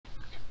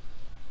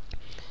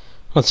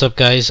What's up,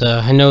 guys?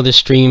 I know this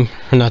stream,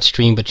 or not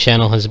stream, but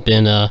channel has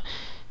been a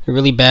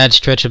really bad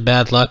stretch of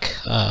bad luck,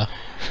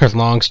 or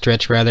long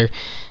stretch rather.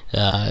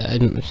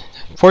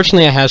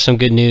 Fortunately, I have some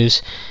good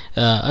news.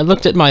 I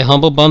looked at my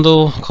Humble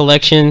Bundle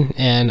collection,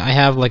 and I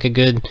have like a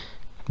good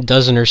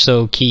dozen or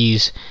so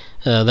keys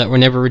that were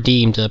never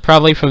redeemed,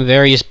 probably from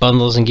various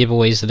bundles and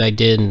giveaways that I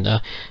did,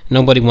 and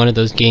nobody wanted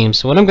those games.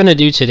 So what I'm going to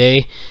do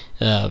today,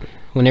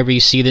 whenever you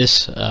see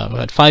this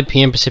at 5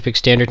 p.m. Pacific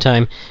Standard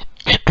Time,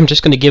 I'm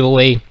just going to give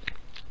away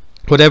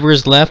whatever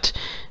is left.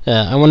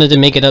 I wanted to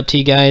make it up to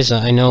you guys.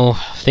 I know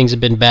things have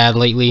been bad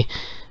lately.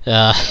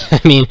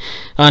 I mean,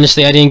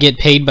 honestly, I didn't get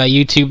paid by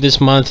YouTube this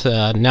month.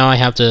 Now I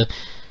have to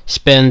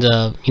spend,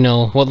 you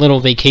know, what little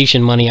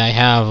vacation money I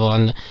have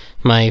on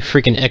my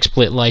freaking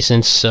XSplit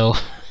license. So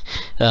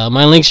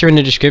my links are in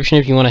the description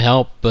if you want to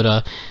help.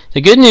 But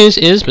the good news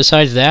is,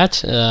 besides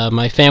that,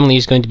 my family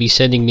is going to be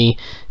sending me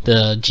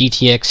the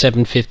GTX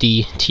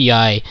 750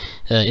 Ti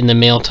in the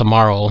mail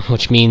tomorrow,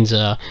 which means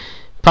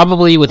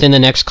probably within the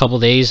next couple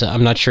days.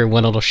 I'm not sure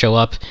when it'll show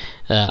up.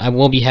 I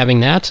will be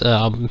having that.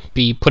 I'll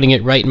be putting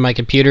it right in my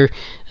computer,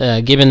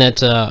 given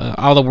that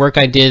all the work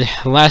I did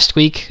last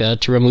week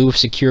to remove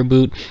Secure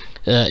Boot,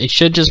 it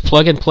should just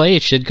plug and play.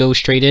 It should go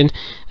straight in.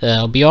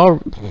 It'll be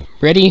all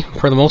ready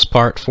for the most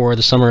part for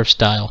the Summer of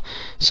Style.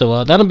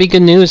 So that'll be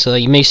good news.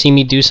 You may see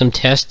me do some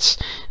tests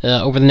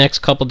over the next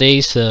couple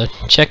days to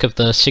check if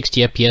the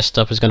 60 FPS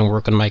stuff is going to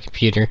work on my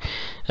computer.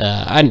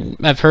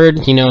 I've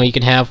heard, you know, you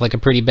can have like a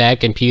pretty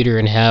bad computer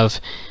and have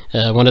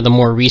one of the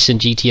more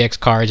recent GTX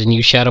cards and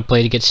use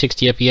Shadowplay to get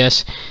 60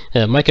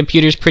 FPS. My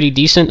computer's pretty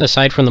decent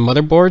aside from the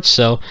motherboard,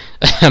 so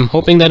I'm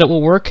hoping that it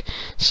will work.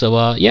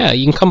 So yeah,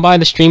 you can come by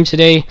the stream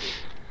today.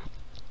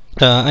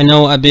 I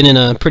know I've been in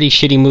a pretty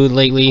shitty mood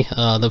lately.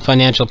 The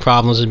financial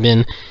problems have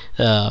been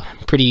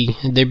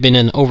they've been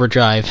in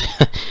overdrive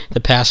the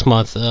past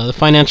month. The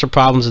financial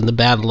problems and the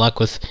bad luck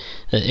with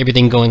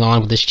everything going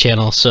on with this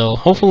channel. So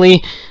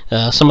hopefully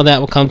some of that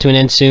will come to an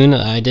end soon.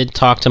 I did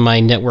talk to my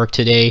network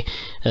today.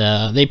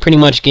 They pretty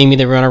much gave me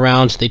the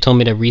runaround. They told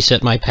me to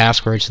reset my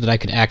password so that I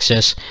could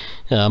access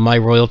my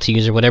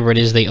royalties or whatever it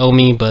is they owe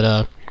me,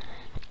 but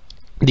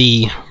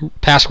the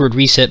password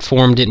reset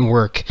form didn't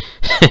work.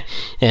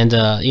 And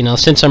you know,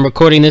 since I'm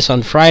recording this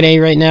on Friday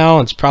right now,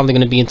 it's probably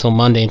going to be until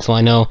Monday until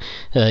I know,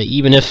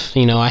 even if,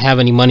 you know, I have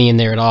any money in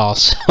there at all.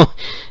 So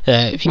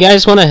if you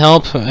guys want to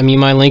help, I mean,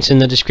 my link's in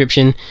the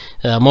description.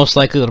 Most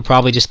likely it'll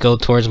probably just go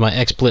towards my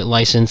XSplit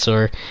license,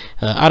 or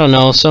I don't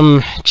know,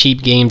 some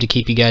cheap game to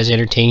keep you guys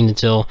entertained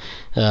until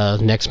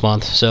next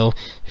month. So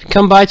if you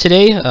come by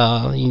today,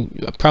 you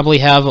probably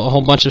have a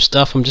whole bunch of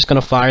stuff. I'm just going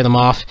to fire them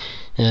off.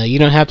 You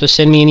don't have to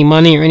send me any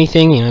money or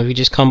anything. You know, if you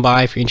just come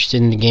by if you're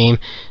interested in the game.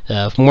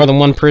 If more than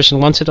one person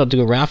wants it, I'll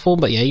do a raffle.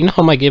 But yeah, you know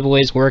how my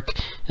giveaways work.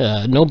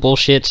 No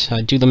bullshit.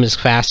 I do them as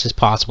fast as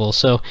possible.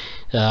 So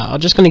I'm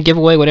just going to give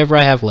away whatever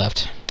I have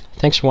left.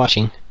 Thanks for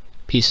watching.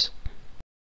 Peace.